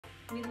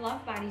we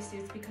love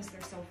bodysuits because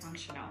they're so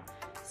functional.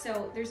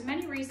 So there's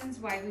many reasons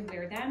why we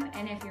wear them,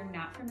 and if you're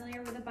not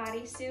familiar with a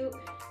bodysuit,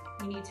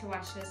 you need to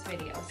watch this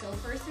video. So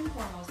first and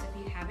foremost,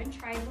 if you haven't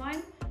tried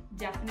one,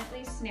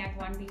 definitely snag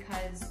one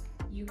because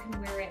you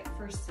can wear it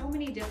for so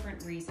many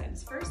different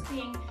reasons. First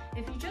being,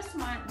 if you just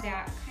want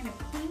that kind of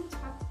clean,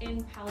 tucked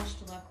in,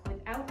 polished look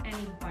without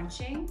any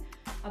bunching,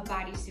 a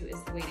bodysuit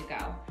is the way to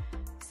go.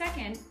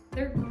 Second,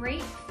 they're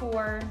great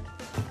for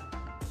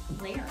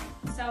layering.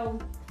 So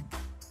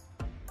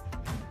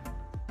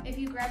if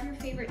you grab your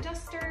favorite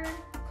duster,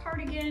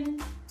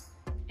 cardigan,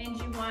 and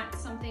you want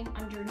something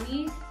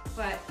underneath,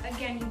 but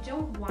again, you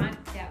don't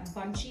want that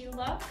bunchy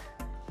look,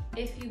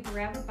 if you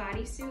grab a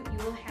bodysuit,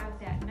 you will have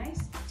that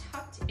nice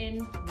tucked in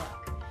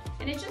look.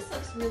 And it just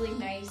looks really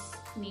nice,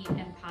 neat,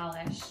 and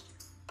polished.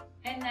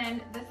 And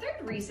then the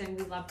third reason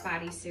we love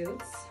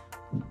bodysuits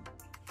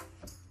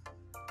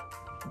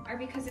are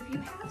because if you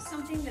have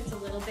something that's a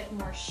little bit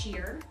more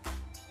sheer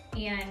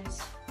and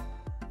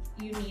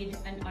you need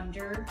an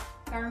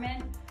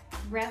undergarment,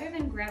 rather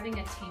than grabbing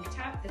a tank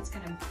top that's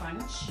gonna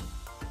bunch,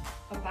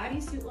 a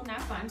bodysuit will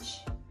not bunch.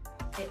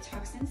 It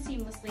tucks in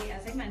seamlessly,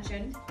 as I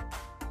mentioned,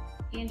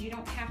 and you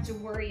don't have to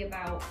worry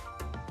about,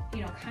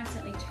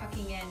 constantly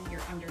tucking in your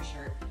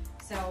undershirt.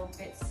 So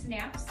it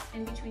snaps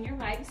in between your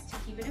legs to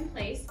keep it in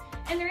place,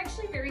 and they're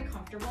actually very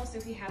comfortable. So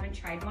if you haven't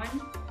tried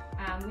one,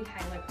 we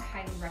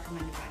highly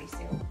recommend a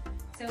bodysuit.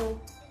 So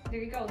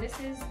there you go. This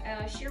is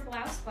a sheer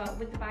blouse, but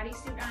with the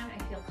bodysuit on,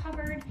 I feel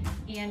covered,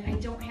 and I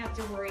don't have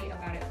to worry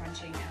about it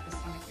bunching at the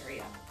stomach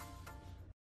area.